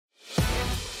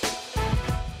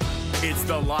It's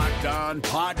the Locked On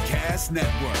Podcast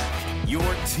Network, your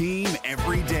team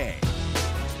every day.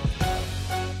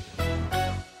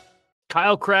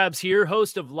 Kyle Krabs here,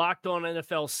 host of Locked On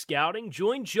NFL Scouting.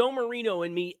 Join Joe Marino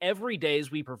and me every day as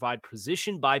we provide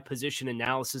position-by-position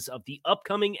analysis of the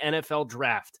upcoming NFL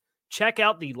Draft. Check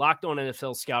out the Locked On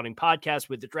NFL Scouting podcast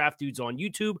with the Draft Dudes on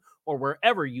YouTube or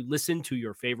wherever you listen to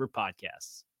your favorite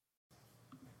podcasts.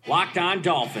 Locked On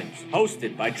Dolphins,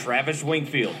 hosted by Travis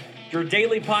Wingfield, your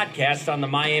daily podcast on the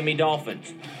Miami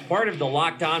Dolphins, part of the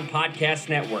Locked On Podcast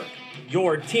Network,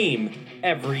 your team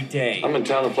every day. I'm in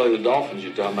town to play the Dolphins,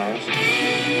 you dumbass.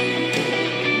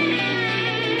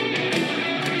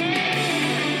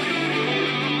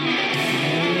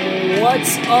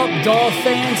 What's up, Dolphin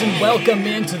fans, and welcome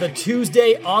into the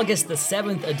Tuesday, August the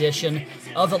 7th edition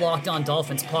of the Locked On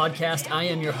Dolphins podcast. I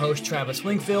am your host, Travis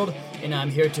Wingfield, and I'm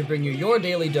here to bring you your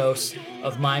daily dose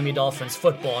of Miami Dolphins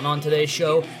football. And on today's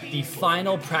show, the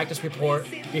final practice report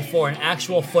before an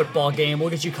actual football game. We'll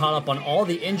get you caught up on all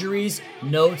the injuries,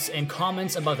 notes, and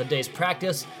comments about the day's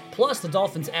practice. Plus, the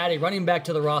Dolphins add a running back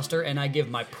to the roster, and I give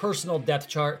my personal depth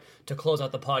chart to close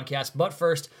out the podcast. But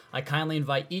first, I kindly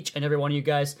invite each and every one of you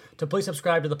guys to please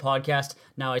subscribe to the podcast,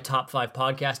 now a top 5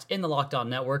 podcast in the Locked On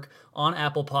Network on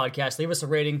Apple Podcasts. Leave us a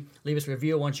rating, leave us a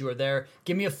review once you are there.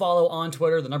 Give me a follow on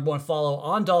Twitter, the #1 follow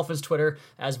on Dolphins Twitter,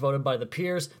 as voted by the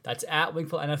peers. That's at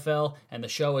Wingfield NFL, and the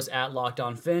show is at Locked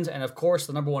On Fins. And of course,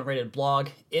 the #1 rated blog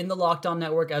in the Locked On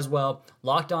Network as well,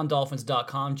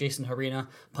 LockedOnDolphins.com. Jason Harina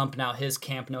pumping out his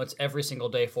camp notes every single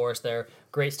day for us there.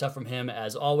 Great stuff from him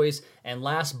as always. And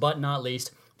last but not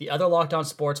least, the other Locked On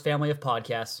Sports family of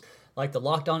podcasts, like the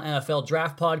Locked On NFL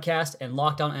Draft Podcast and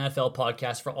Locked On NFL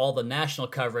Podcast for all the national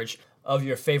coverage of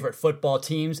your favorite football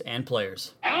teams and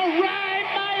players. All right,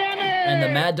 Miami! And the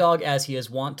Mad Dog, as he is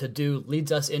wont to do,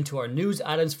 leads us into our news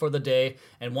items for the day.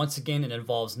 And once again, it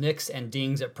involves nicks and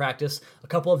dings at practice. A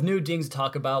couple of new dings to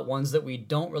talk about, ones that we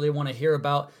don't really want to hear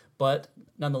about, but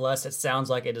nonetheless, it sounds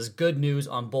like it is good news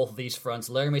on both of these fronts.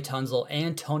 Laramie Tunsil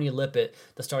and Tony Lippett,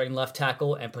 the starting left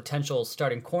tackle and potential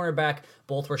starting cornerback,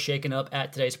 both were shaken up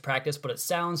at today's practice, but it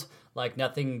sounds like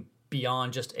nothing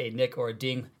beyond just a nick or a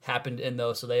ding happened in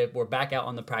those, so they were back out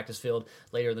on the practice field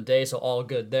later in the day, so all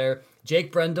good there.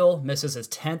 Jake Brendel misses his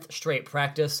 10th straight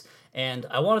practice, and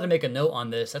I wanted to make a note on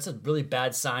this. That's a really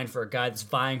bad sign for a guy that's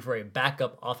vying for a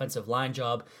backup offensive line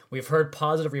job. We've heard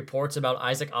positive reports about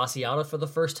Isaac Asiata for the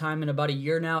first time in about a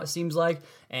year now, it seems like,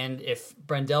 and if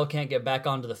Brendel can't get back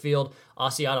onto the field,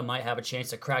 Asiata might have a chance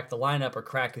to crack the lineup or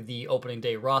crack the opening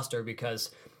day roster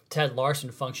because Ted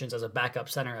Larson functions as a backup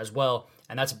center as well,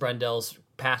 and that's Brendel's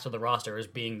path to the roster is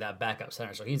being that backup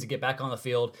center. So he needs to get back on the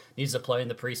field, needs to play in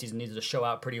the preseason, needs to show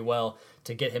out pretty well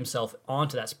to get himself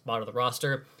onto that spot of the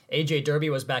roster. AJ Derby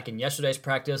was back in yesterday's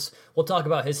practice. We'll talk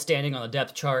about his standing on the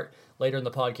depth chart later in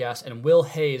the podcast. And Will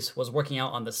Hayes was working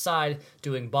out on the side,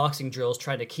 doing boxing drills,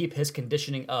 trying to keep his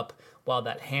conditioning up while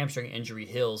that hamstring injury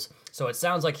heals. So it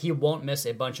sounds like he won't miss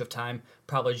a bunch of time,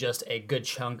 probably just a good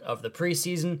chunk of the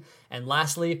preseason. And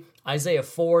lastly, Isaiah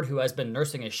Ford, who has been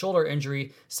nursing a shoulder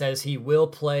injury, says he will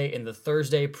play in the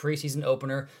Thursday preseason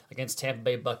opener against Tampa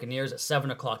Bay Buccaneers at 7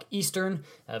 o'clock Eastern.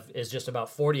 Is just about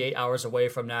 48 hours away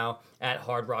from now at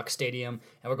Hard Rock Stadium.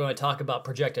 And we're going to talk about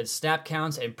projected snap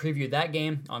counts and preview that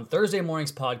game on Thursday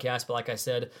morning's podcast. But like I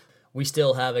said, we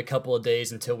still have a couple of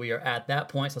days until we are at that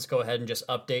point, so let's go ahead and just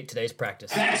update today's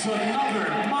practice. That's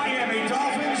another Miami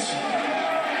Dolphins.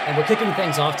 And we're kicking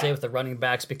things off today with the running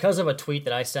backs because of a tweet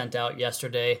that I sent out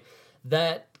yesterday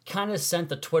that kind of sent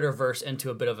the Twitterverse into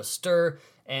a bit of a stir.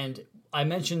 And I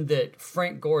mentioned that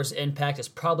Frank Gore's impact is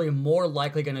probably more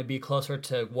likely going to be closer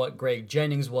to what Greg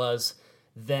Jennings was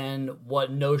than what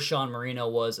Knowshon Marino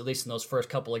was, at least in those first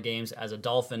couple of games as a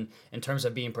Dolphin, in terms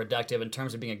of being productive, in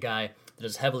terms of being a guy that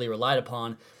is heavily relied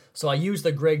upon. So I used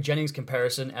the Greg Jennings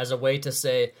comparison as a way to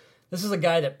say, this is a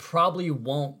guy that probably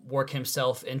won't work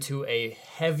himself into a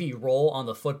heavy role on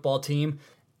the football team.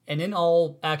 And in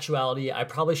all actuality, I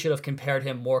probably should have compared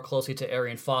him more closely to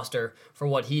Arian Foster for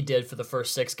what he did for the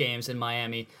first 6 games in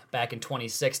Miami back in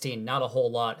 2016. Not a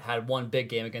whole lot, had one big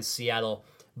game against Seattle.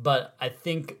 But I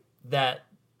think that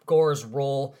Gore's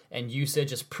role and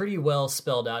usage is pretty well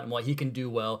spelled out and what he can do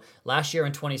well. Last year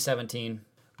in 2017,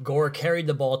 Gore carried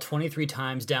the ball 23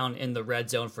 times down in the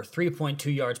red zone for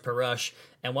 3.2 yards per rush.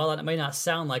 And while that may not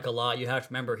sound like a lot, you have to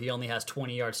remember he only has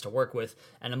 20 yards to work with.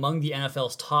 And among the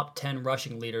NFL's top 10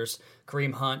 rushing leaders,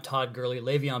 Kareem Hunt, Todd Gurley,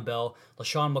 Le'Veon Bell,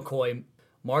 LaShawn McCoy,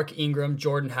 Mark Ingram,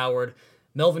 Jordan Howard,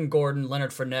 Melvin Gordon, Leonard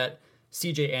Fournette,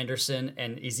 CJ Anderson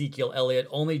and Ezekiel Elliott.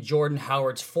 Only Jordan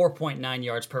Howard's 4.9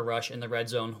 yards per rush in the red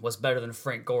zone was better than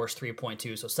Frank Gore's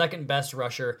 3.2. So second best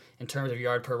rusher in terms of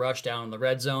yard per rush down in the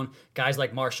red zone. Guys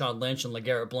like Marshawn Lynch and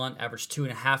LeGarrette Blount averaged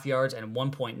 2.5 yards and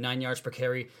 1.9 yards per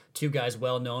carry. Two guys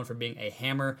well known for being a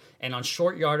hammer. And on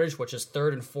short yardage, which is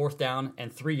third and fourth down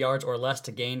and 3 yards or less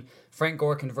to gain, Frank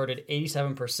Gore converted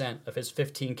 87% of his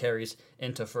 15 carries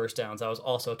into first downs. That was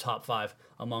also top 5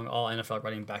 among all NFL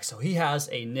running backs. So he has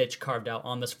a niche carved out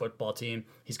on this football team.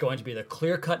 He's going to be the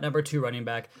clear-cut number 2 running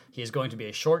back. He is going to be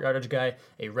a short yardage guy,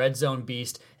 a red zone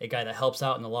beast, a guy that helps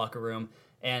out in the locker room.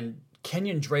 And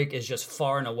Kenyon Drake is just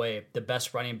far and away the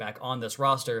best running back on this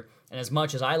roster. And as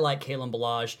much as I like Kalen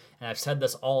Ballage, and I've said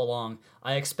this all along,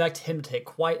 I expect him to take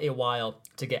quite a while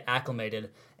to get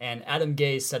acclimated. And Adam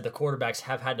Gase said the quarterbacks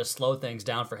have had to slow things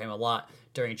down for him a lot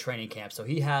during training camp. So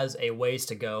he has a ways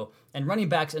to go. And running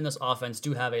backs in this offense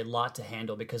do have a lot to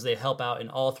handle because they help out in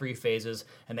all 3 phases,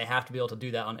 and they have to be able to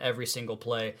do that on every single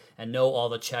play and know all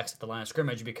the checks at the line of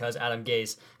scrimmage because Adam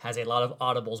Gase has a lot of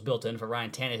audibles built in for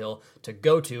Ryan Tannehill to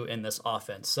go to in this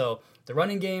offense. So the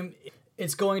running game,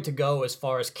 it's going to go as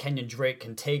far as Kenyon Drake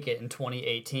can take it in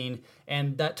 2018.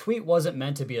 And that tweet wasn't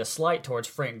meant to be a slight towards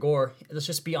Frank Gore. Let's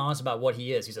just be honest about what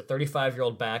he is. He's a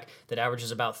 35-year-old back that averages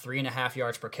about 3.5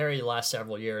 yards per carry the last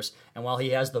several years. And while he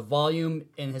has the volume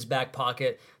in his back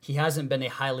pocket, he hasn't been a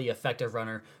highly effective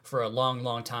runner for a long,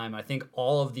 long time. I think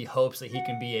all of the hopes that he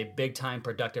can be a big-time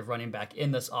productive running back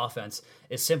in this offense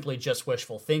is simply just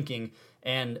wishful thinking.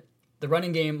 And the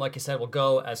running game, like I said, will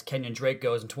go as Kenyon Drake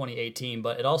goes in 2018,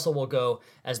 but it also will go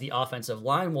as the offensive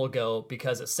line will go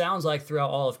because it sounds like throughout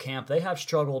all of camp, they have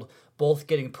struggled both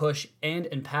getting push and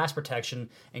in pass protection,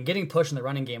 and getting push in the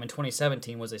running game in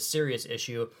 2017 was a serious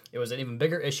issue. It was an even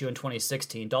bigger issue in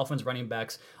 2016. Dolphins running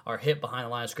backs are hit behind the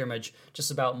line of scrimmage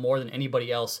just about more than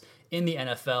anybody else in the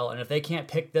NFL, and if they can't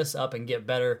pick this up and get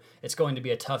better, it's going to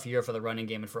be a tough year for the running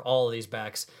game and for all of these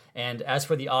backs. And as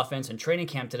for the offense in training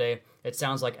camp today, it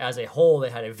sounds like as a whole they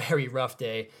had a very rough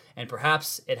day, and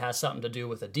perhaps it has something to do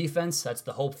with the defense. That's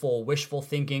the hopeful, wishful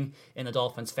thinking in the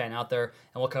Dolphins fan out there,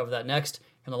 and we'll cover that next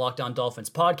in the Locked On Dolphins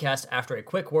podcast after a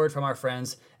quick word from our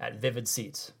friends at Vivid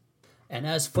Seats. And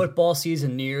as football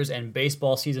season nears and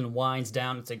baseball season winds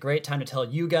down, it's a great time to tell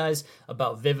you guys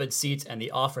about Vivid Seats and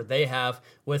the offer they have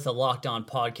with the Locked On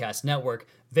Podcast Network.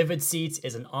 Vivid Seats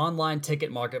is an online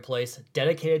ticket marketplace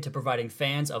dedicated to providing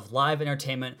fans of live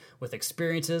entertainment with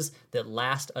experiences that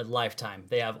last a lifetime.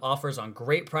 They have offers on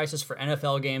great prices for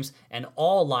NFL games and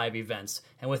all live events.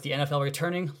 And with the NFL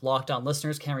returning, Locked On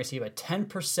listeners can receive a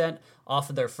 10% off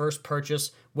of their first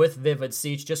purchase with Vivid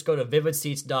Seats. Just go to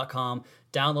vividseats.com,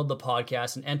 download the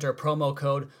podcast, and enter promo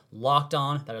code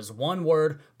LOCKEDON. That is one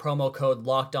word, promo code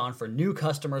LOCKEDON for new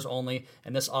customers only.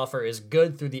 And this offer is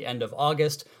good through the end of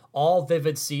August. All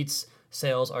Vivid Seats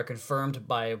sales are confirmed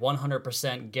by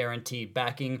 100% guaranteed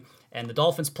backing. And the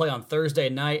Dolphins play on Thursday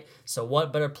night, so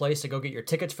what better place to go get your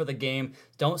tickets for the game?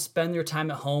 Don't spend your time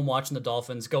at home watching the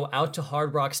Dolphins. Go out to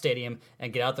Hard Rock Stadium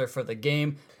and get out there for the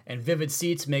game. And Vivid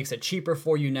Seats makes it cheaper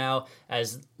for you now,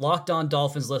 as Locked On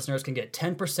Dolphins listeners can get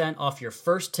 10% off your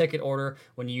first ticket order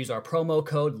when you use our promo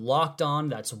code Locked On.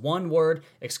 That's one word,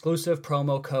 exclusive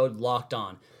promo code Locked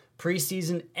On.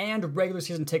 Preseason and regular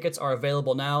season tickets are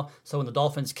available now, so when the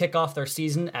Dolphins kick off their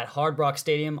season at Hard Rock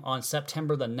Stadium on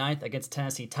September the 9th against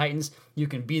Tennessee Titans, you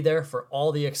can be there for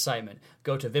all the excitement.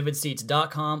 Go to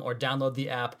vividseats.com or download the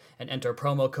app and enter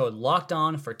promo code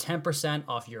LOCKEDON for 10%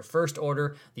 off your first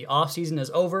order. The offseason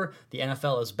is over, the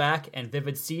NFL is back, and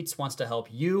Vivid Seats wants to help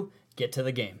you get to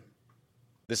the game.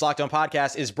 This Locked On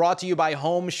podcast is brought to you by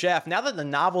Home Chef. Now that the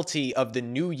novelty of the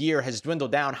new year has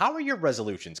dwindled down, how are your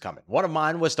resolutions coming? One of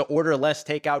mine was to order less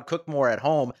takeout, cook more at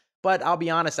home, but I'll be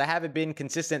honest, I haven't been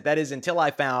consistent. That is until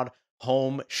I found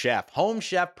Home Chef. Home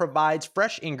Chef provides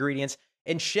fresh ingredients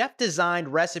and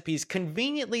chef-designed recipes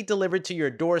conveniently delivered to your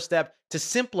doorstep to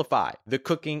simplify the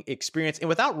cooking experience and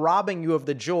without robbing you of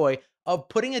the joy of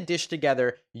putting a dish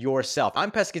together yourself.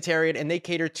 I'm pescatarian, and they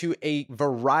cater to a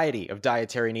variety of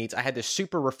dietary needs. I had this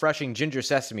super refreshing ginger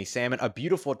sesame salmon, a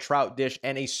beautiful trout dish,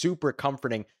 and a super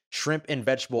comforting shrimp and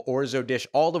vegetable orzo dish,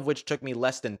 all of which took me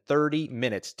less than 30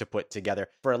 minutes to put together.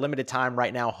 For a limited time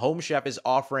right now, Home Chef is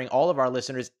offering all of our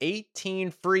listeners 18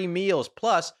 free meals,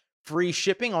 plus free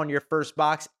shipping on your first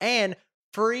box, and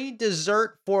free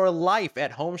dessert for life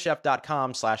at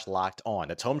homechef.com/lockedon.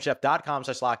 That's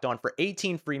homechef.com/lockedon for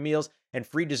 18 free meals and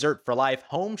free dessert for life.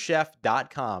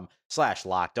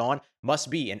 Homechef.com/lockedon. Must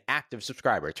be an active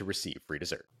subscriber to receive free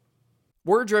dessert.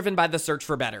 We're driven by the search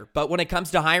for better, but when it comes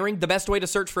to hiring, the best way to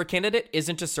search for a candidate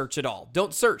isn't to search at all.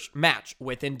 Don't search, match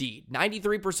with Indeed.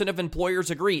 93% of employers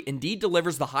agree Indeed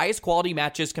delivers the highest quality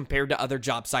matches compared to other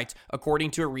job sites, according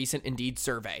to a recent Indeed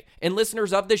survey. And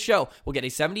listeners of this show will get a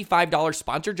 $75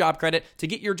 sponsored job credit to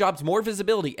get your jobs more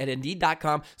visibility at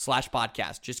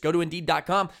Indeed.com/podcast. Just go to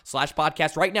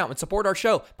Indeed.com/podcast right now and support our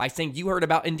show by saying you heard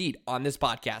about Indeed on this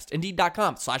podcast.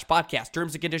 Indeed.com/podcast.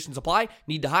 Terms and conditions apply.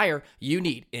 Need to hire? You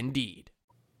need Indeed.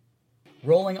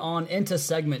 Rolling on into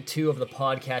segment 2 of the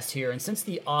podcast here, and since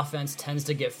the offense tends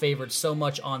to get favored so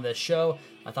much on this show,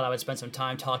 I thought I would spend some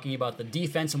time talking about the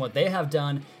defense and what they have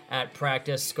done at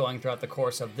practice going throughout the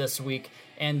course of this week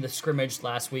and the scrimmage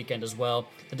last weekend as well.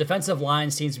 The defensive line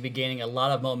seems to be gaining a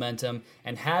lot of momentum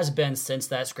and has been since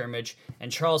that scrimmage,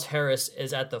 and Charles Harris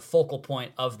is at the focal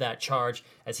point of that charge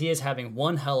as he is having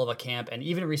one hell of a camp and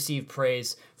even received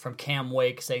praise from Cam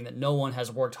Wake saying that no one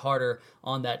has worked harder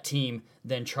on that team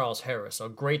than Charles Harris. So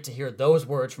great to hear those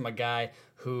words from a guy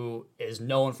who is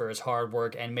known for his hard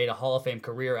work and made a Hall of Fame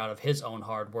career out of his own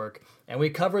hard work. And we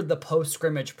covered the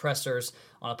post-scrimmage pressers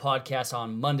on a podcast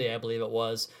on Monday, I believe it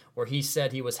was, where he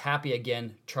said he was happy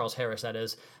again, Charles Harris that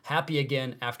is, happy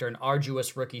again after an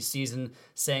arduous rookie season,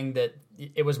 saying that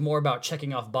it was more about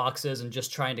checking off boxes and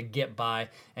just trying to get by.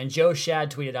 And Joe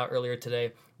Shad tweeted out earlier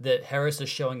today that Harris is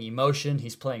showing emotion,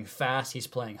 he's playing fast, he's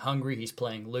playing hungry, he's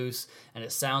playing loose, and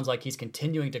it sounds like he's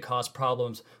continuing to cause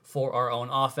problems for our own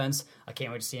offense. I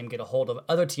can't wait to see him get a hold of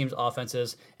other teams'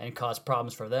 offenses and cause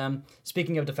problems for them.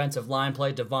 Speaking of defensive line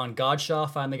play, Davon Godchaux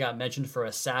finally got mentioned for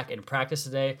a sack in practice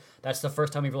today. That's the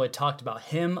first time we've really talked about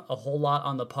him a whole lot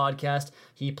on the podcast.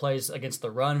 He plays against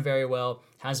the run very well,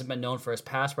 hasn't been known for his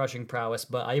pass rushing prowess,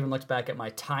 but I even looked back at my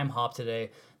Time Hop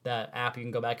today, that app. You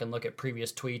can go back and look at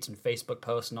previous tweets and Facebook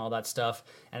posts and all that stuff.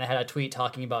 And I had a tweet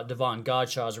talking about Davon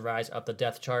Godchaux's rise up the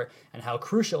depth chart and how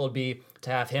crucial it would be to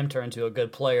have him turn into a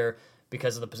good player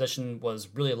because the position was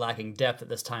really lacking depth at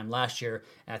this time last year.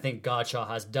 And I think Godchaux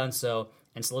has done so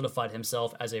and solidified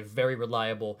himself as a very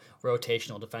reliable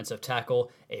rotational defensive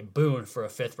tackle, a boon for a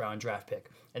 5th-round draft pick.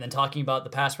 And then talking about the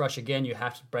pass rush again, you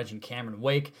have to mention Cameron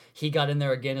Wake. He got in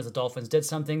there again as the Dolphins did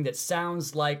something that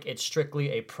sounds like it's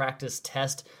strictly a practice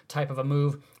test type of a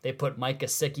move. They put Mike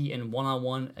Gesicki in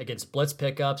one-on-one against blitz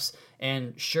pickups,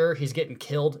 and sure, he's getting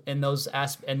killed in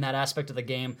that aspect of the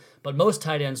game, but most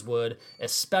tight ends would,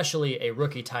 especially a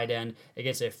rookie tight end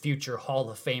against a future Hall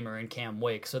of Famer in Cam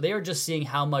Wake. So they are just seeing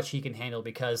how much he can handle,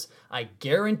 because I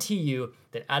guarantee you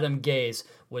that Adam Gase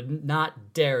would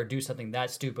not dare do something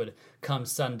that stupid come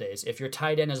Sundays. If your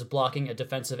tight end is blocking a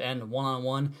defensive end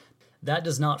one-on-one, that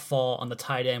does not fall on the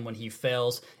tight end when he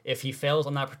fails. If he fails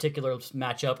on that particular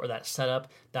matchup or that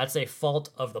setup, that's a fault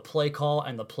of the play call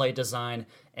and the play design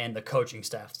and the coaching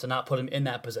staff to not put him in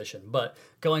that position. But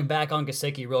going back on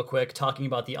Gesicki real quick, talking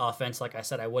about the offense, like I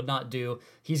said, I would not do.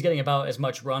 He's getting about as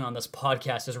much run on this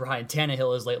podcast as Ryan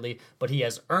Tannehill is lately, but he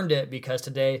has earned it because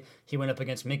today he went up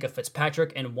against Minkah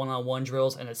Fitzpatrick in one-on-one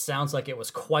drills, and it sounds like it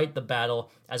was quite the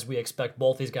battle, as we expect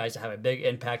both these guys to have a big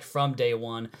impact from day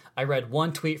one. I read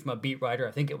one tweet from a beat writer,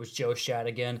 I think it was Joe Shad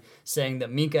again, saying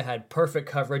that Minkah had perfect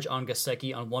coverage on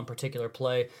Gesicki on one particular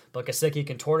play, but Gesicki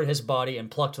contorted his body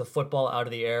and plucked the football out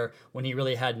of the air when he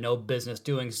really had no business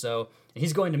doing so. And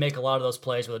he's going to make a lot of those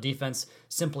plays where the defense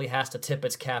simply has to tip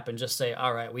its cap and just say,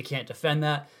 all right, we can't defend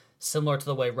that, similar to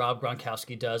the way Rob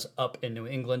Gronkowski does up in New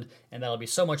England, and that'll be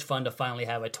so much fun to finally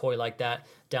have a toy like that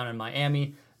down in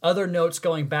Miami. Other notes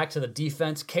going back to the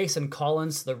defense, Cason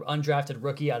Collins, the undrafted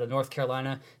rookie out of North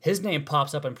Carolina, his name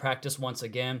pops up in practice once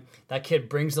again. That kid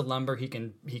brings the lumber. He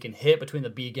can hit between the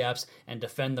B gaps and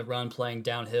defend the run playing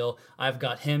downhill. I've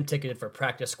got him ticketed for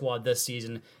practice squad this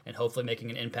season and hopefully making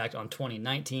an impact on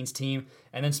 2019's team.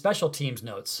 And then special teams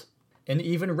notes. An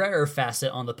even rarer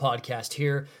facet on the podcast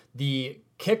here, the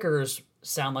kickers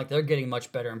sound like they're getting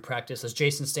much better in practice, as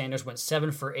Jason Sanders went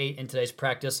 7 for 8 in today's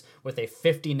practice with a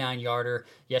 59-yarder.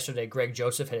 Yesterday, Greg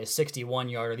Joseph hit a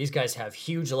 61-yarder. These guys have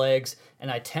huge legs, and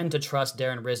I tend to trust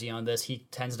Darren Rizzi on this. He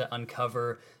tends to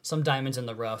uncover some diamonds in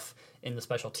the rough in the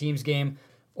special teams game,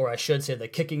 or I should say the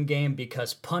kicking game,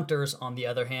 because punters, on the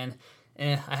other hand,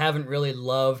 I haven't really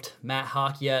loved Matt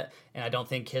Hawk yet, and I don't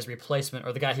think his replacement,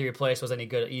 or the guy he replaced, was any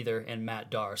good either in Matt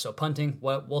Darr. So punting,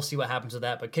 we'll see what happens with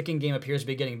that, but kicking game appears to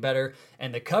be getting better,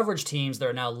 and the coverage teams that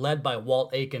are now led by Walt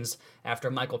Aikens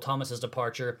after Michael Thomas's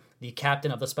departure. The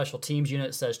captain of the special teams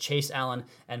unit says Chase Allen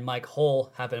and Mike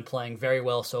Hull have been playing very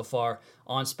well so far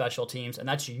on special teams, and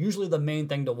that's usually the main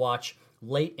thing to watch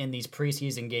late in these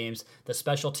preseason games the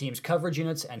special teams coverage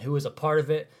units and who is a part of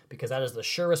it, because that is the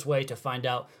surest way to find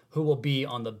out who will be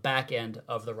on the back end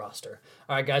of the roster.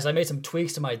 All right, guys, I made some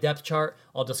tweaks to my depth chart.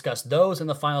 I'll discuss those in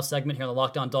the final segment here on the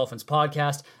Locked On Dolphins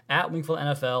podcast at Wingfield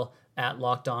NFL at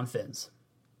Locked On Fins.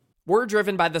 We're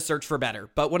driven by the search for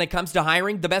better, but when it comes to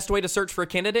hiring, the best way to search for a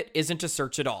candidate isn't to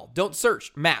search at all. Don't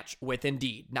search, match with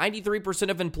Indeed.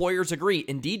 93% of employers agree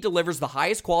Indeed delivers the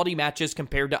highest quality matches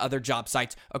compared to other job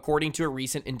sites, according to a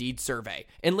recent Indeed survey.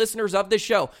 And listeners of this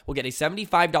show will get a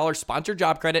 $75 sponsored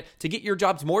job credit to get your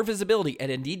jobs more visibility at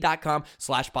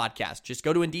Indeed.com/podcast. Just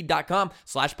go to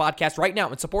Indeed.com/podcast right now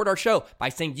and support our show by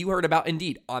saying you heard about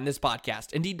Indeed on this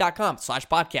podcast.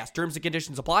 Indeed.com/podcast. Terms and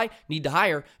conditions apply. Need to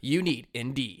hire? You need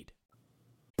Indeed.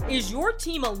 Is your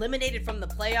team eliminated from the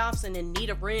playoffs and in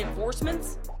need of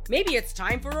reinforcements? Maybe it's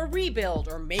time for a rebuild,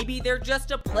 or maybe they're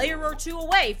just a player or two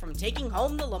away from taking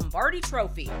home the Lombardi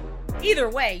Trophy. Either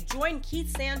way, join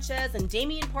Keith Sanchez and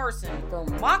Damian Parson for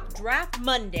Mock Draft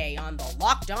Monday on the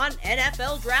Locked On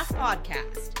NFL Draft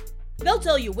Podcast. They'll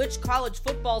tell you which college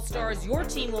football stars your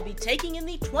team will be taking in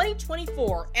the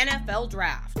 2024 NFL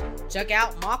Draft. Check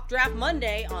out Mock Draft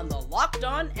Monday on the Locked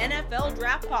On NFL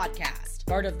Draft Podcast,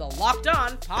 part of the Locked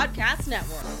On Podcast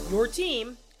Network. Your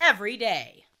team every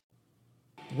day.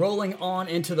 Rolling on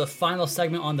into the final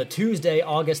segment on the Tuesday,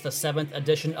 August the 7th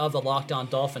edition of the Locked On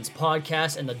Dolphins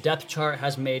podcast, and the depth chart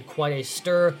has made quite a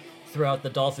stir throughout the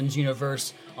Dolphins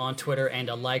universe on Twitter and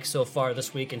alike so far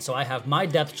this week. And so I have my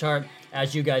depth chart.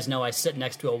 As you guys know, I sit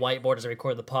next to a whiteboard as I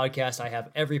record the podcast. I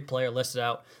have every player listed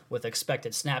out with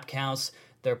expected snap counts,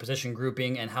 their position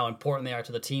grouping, and how important they are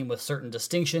to the team with certain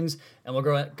distinctions. And we're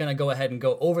going to go ahead and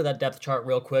go over that depth chart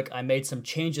real quick. I made some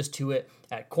changes to it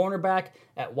at cornerback,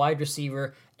 at wide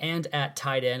receiver, and at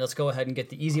tight end. Let's go ahead and get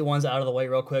the easy ones out of the way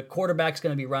real quick. Quarterback's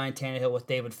going to be Ryan Tannehill with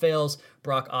David Fales,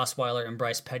 Brock Osweiler, and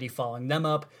Bryce Petty following them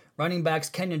up. Running backs,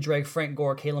 Kenyon Drake, Frank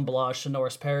Gore, Kalen Ballage,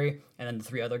 Shanoris Perry, and then the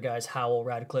three other guys, Howell,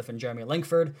 Radcliffe, and Jeremy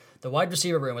Langford. The wide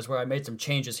receiver room is where I made some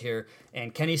changes here,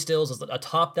 and Kenny Stills is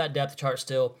atop that depth chart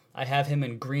still. I have him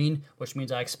in green, which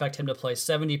means I expect him to play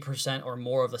 70% or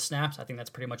more of the snaps. I think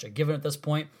that's pretty much a given at this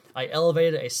point. I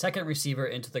elevated a second receiver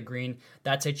into the green.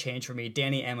 That's a change for me.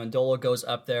 Danny Amendola goes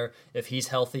up there. If he's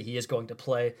healthy, he is going to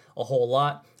play a whole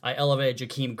lot. I elevated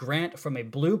Jakeem Grant from a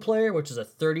blue player, which is a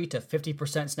 30 to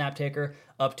 50% snap taker,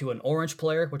 up to an orange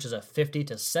player, which is a 50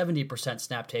 to 70%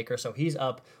 snap taker. So he's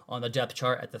up on the depth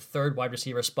chart at the third wide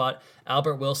receiver spot.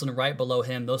 Albert Wilson right below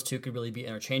him. Those two could really be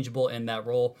interchangeable in that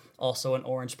role. Also an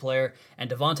orange player. And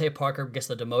Devontae Parker gets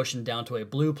the demotion down to a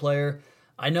blue player.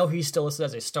 I know he's still listed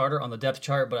as a starter on the depth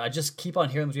chart, but I just keep on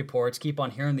hearing these reports, keep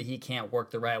on hearing that he can't work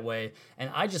the right way,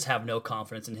 and I just have no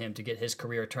confidence in him to get his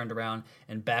career turned around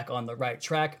and back on the right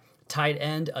track. Tight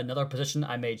end, another position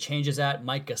I made changes at.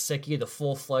 Mike Gesicki, the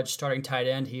full-fledged starting tight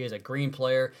end. He is a green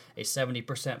player, a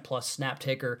 70% plus snap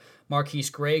taker. Marquise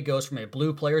Gray goes from a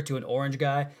blue player to an orange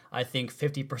guy. I think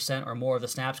 50% or more of the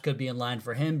snaps could be in line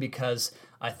for him because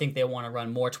I think they want to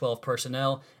run more 12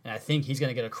 personnel, and I think he's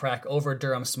going to get a crack over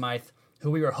Durham Smythe, who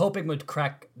we were hoping would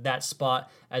crack that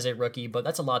spot as a rookie, but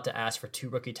that's a lot to ask for two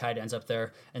rookie tight ends up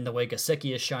there. And the way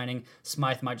Gesicki is shining,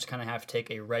 Smythe might just kind of have to take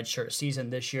a redshirt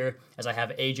season this year, as I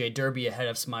have A.J. Derby ahead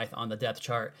of Smythe on the depth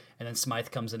chart, and then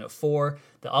Smythe comes in at 4.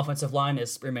 The offensive line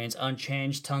remains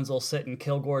unchanged. Tunzel, Sitton,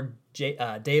 Kilgore,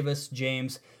 Davis,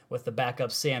 James, with the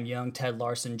backups Sam Young, Ted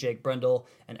Larson, Jake Brendel,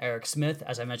 and Eric Smith.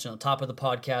 As I mentioned on the top of the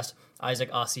podcast,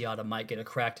 Isaac Asiata might get a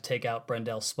crack to take out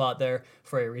Brendel's spot there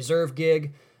for a reserve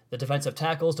gig. The defensive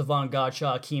tackles, Devon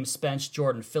Godshaw, Akeem Spence,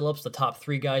 Jordan Phillips, the top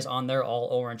 3 guys on there, all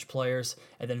orange players.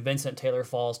 And then Vincent Taylor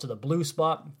falls to the blue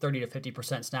spot, 30 to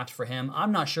 50% snaps for him.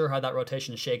 I'm not sure how that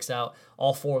rotation shakes out.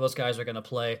 All 4 of those guys are going to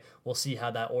play. We'll see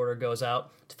how that order goes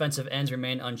out. Defensive ends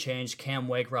remain unchanged. Cam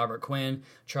Wake, Robert Quinn,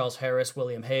 Charles Harris,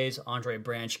 William Hayes, Andre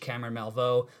Branch, Cameron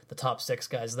Malveaux, the top 6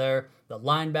 guys there. The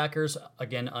linebackers,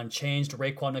 again, unchanged.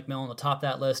 Raekwon McMillan on the top of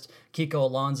that list. Kiko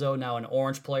Alonso, now an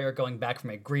orange player, going back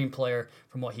from a green player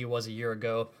from what he was a year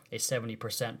ago, a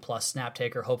 70% plus snap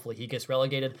taker. Hopefully he gets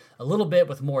relegated a little bit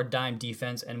with more dime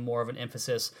defense and more of an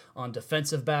emphasis on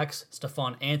defensive backs.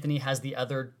 Stephon Anthony has the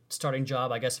other starting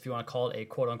job, I guess if you want to call it a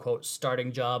quote-unquote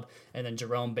starting job, and then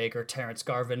Jerome Baker, Terrence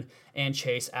Garvin, and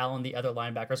Chase Allen, the other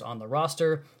linebackers on the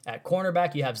roster. At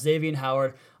cornerback, you have Xavier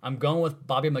Howard. I'm going with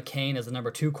Bobby McCain as the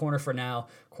number 2 corner for now.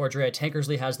 Cordrea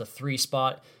Tankersley has the 3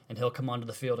 spot, and he'll come onto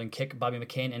the field and kick Bobby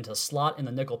McCain into slot in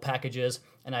the nickel packages.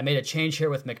 And I made a change here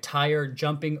with McTyer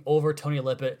jumping over Tony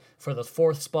Lippett for the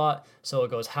 4th spot. So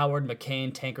it goes Howard,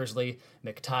 McCain, Tankersley,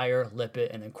 McTyer,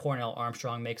 Lippett, and then Cornell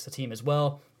Armstrong makes the team as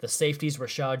well. The safeties,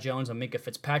 Rashad Jones and Minkah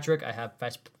Fitzpatrick. I have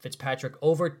Fitzpatrick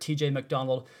over TJ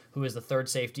McDonald, who is the 3rd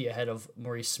safety ahead of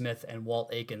Maurice Smith and Walt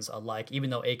Aikens alike, even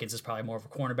though Aikens is probably more of a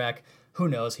cornerback. Who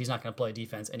knows? He's not going to play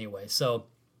defense anyway. So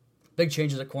big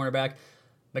changes at cornerback.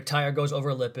 McTyer goes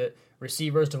over Lippett.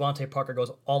 Receivers, Devontae Parker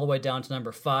goes all the way down to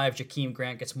number 5. Jakeem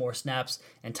Grant gets more snaps.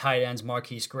 And tight ends,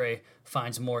 Marquise Gray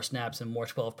finds more snaps and more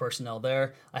 12 personnel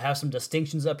there. I have some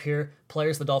distinctions up here.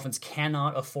 Players the Dolphins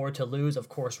cannot afford to lose. Of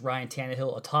course, Ryan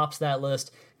Tannehill attops that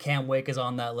list. Cam Wake is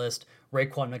on that list.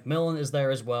 Raekwon McMillan is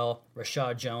there as well.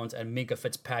 Rashad Jones and Minkah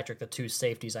Fitzpatrick, the 2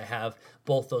 safeties I have.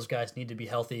 Both those guys need to be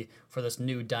healthy for this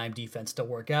new dime defense to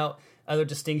work out. Other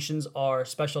distinctions are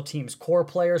special teams core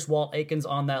players. Walt Aikens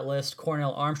on that list.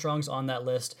 Cornell Armstrong's on that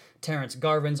list. Terrence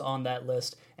Garvin's on that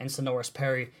list. And Sonoris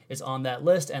Perry is on that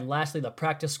list. And lastly, the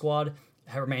practice squad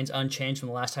remains unchanged from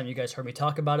the last time you guys heard me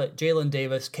talk about it. Jalen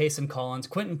Davis, Kason Collins,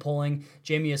 Quentin Poling,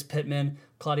 Jamius Pittman,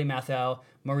 Claudia Mathau,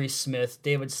 Maurice Smith,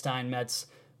 David Steinmetz,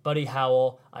 Buddy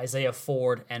Howell, Isaiah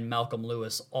Ford, and Malcolm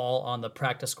Lewis all on the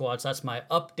practice squad. So that's my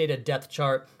updated depth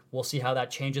chart. We'll see how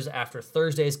that changes after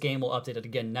Thursday's game. We'll update it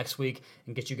again next week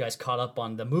and get you guys caught up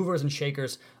on the movers and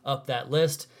shakers up that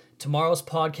list. Tomorrow's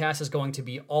podcast is going to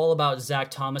be all about Zach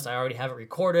Thomas. I already have it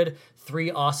recorded. 3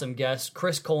 awesome guests.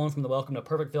 Chris Colin from the Welcome to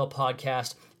Perfectville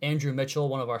podcast, Andrew Mitchell,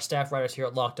 one of our staff writers here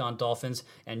at Locked On Dolphins,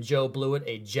 and Joe Blewett,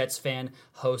 a Jets fan,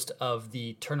 host of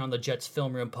the Turn on the Jets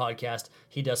Film Room podcast.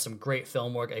 He does some great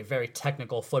film work, a very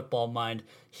technical football mind.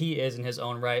 He is in his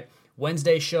own right.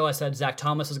 Wednesday's show, I said Zach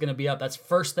Thomas is going to be up. That's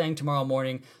first thing tomorrow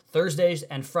morning. Thursdays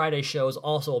and Friday shows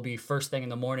also will be first thing in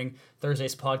the morning.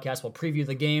 Thursday's podcast will preview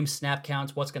the game, snap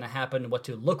counts, what's going to happen, what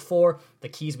to look for, the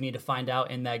keys we need to find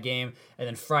out in that game. And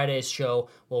then Friday's show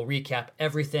will recap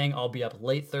everything. I'll be up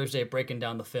late Thursday breaking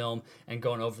down the film and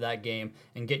going over that game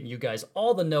and getting you guys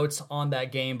all the notes on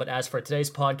that game. But as for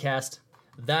today's podcast,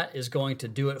 that is going to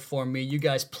do it for me. You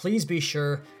guys, please be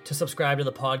sure to subscribe to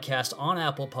the podcast on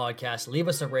Apple Podcasts. Leave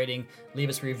us a rating, leave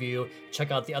us a review.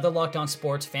 Check out the other Locked On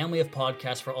Sports family of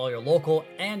podcasts for all your local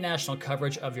and national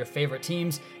coverage of your favorite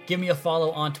teams. Give me a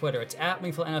follow on Twitter. It's at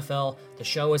Wingfield NFL. The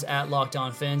show is at Locked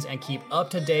On Fins, and keep up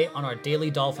to date on our daily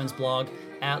Dolphins blog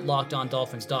at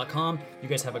LockedOnDolphins.com. You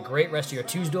guys have a great rest of your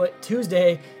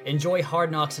Tuesday. Enjoy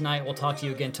Hard Knocks tonight. We'll talk to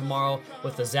you again tomorrow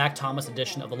with the Zach Thomas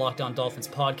edition of the Locked On Dolphins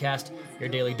podcast, your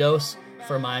daily dose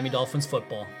for Miami Dolphins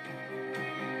football.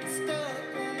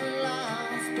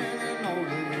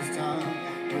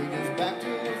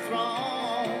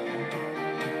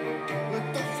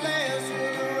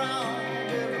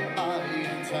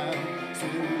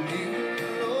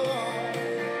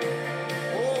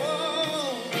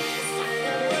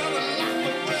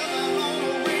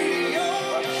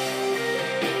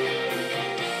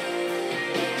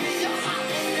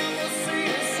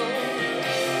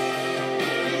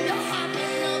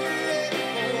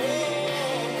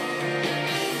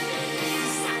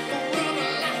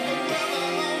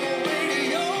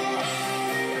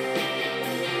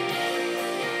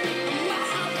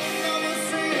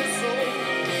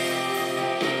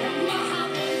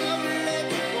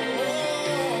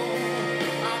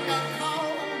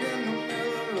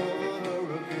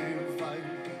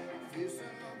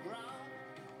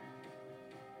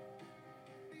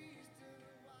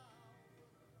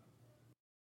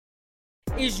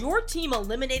 Is your team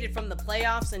eliminated from the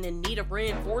playoffs and in need of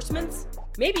reinforcements?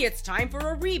 Maybe it's time for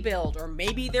a rebuild, or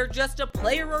maybe they're just a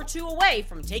player or 2 away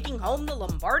from taking home the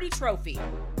Lombardi Trophy.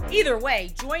 Either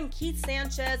way, join Keith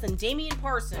Sanchez and Damian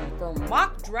Parson for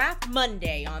Mock Draft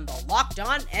Monday on the Locked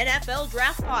On NFL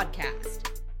Draft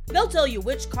Podcast. They'll tell you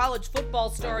which college football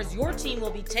stars your team will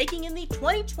be taking in the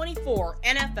 2024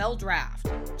 NFL Draft.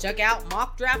 Check out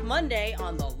Mock Draft Monday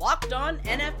on the Locked On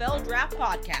NFL Draft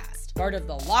Podcast, part of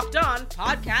the Locked On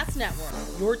Podcast Network,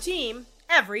 your team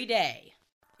every day.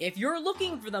 If you're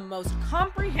looking for the most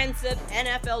comprehensive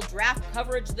NFL draft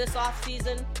coverage this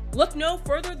offseason, look no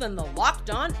further than the Locked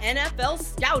On NFL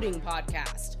Scouting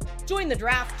Podcast. Join the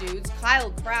draft dudes,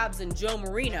 Kyle Krabs and Joe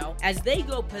Marino, as they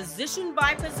go position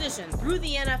by position through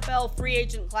the NFL free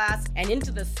agent class and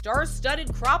into the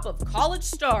star-studded crop of college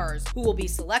stars who will be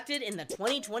selected in the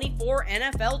 2024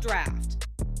 NFL Draft.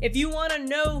 If you want to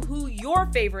know who your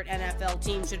favorite NFL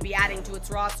team should be adding to its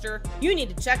roster, you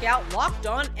need to check out Locked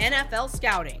On NFL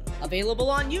Scouting, available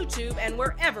on YouTube and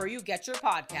wherever you get your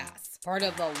podcasts. Part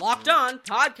of the Locked On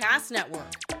Podcast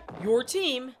Network, your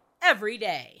team every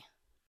day.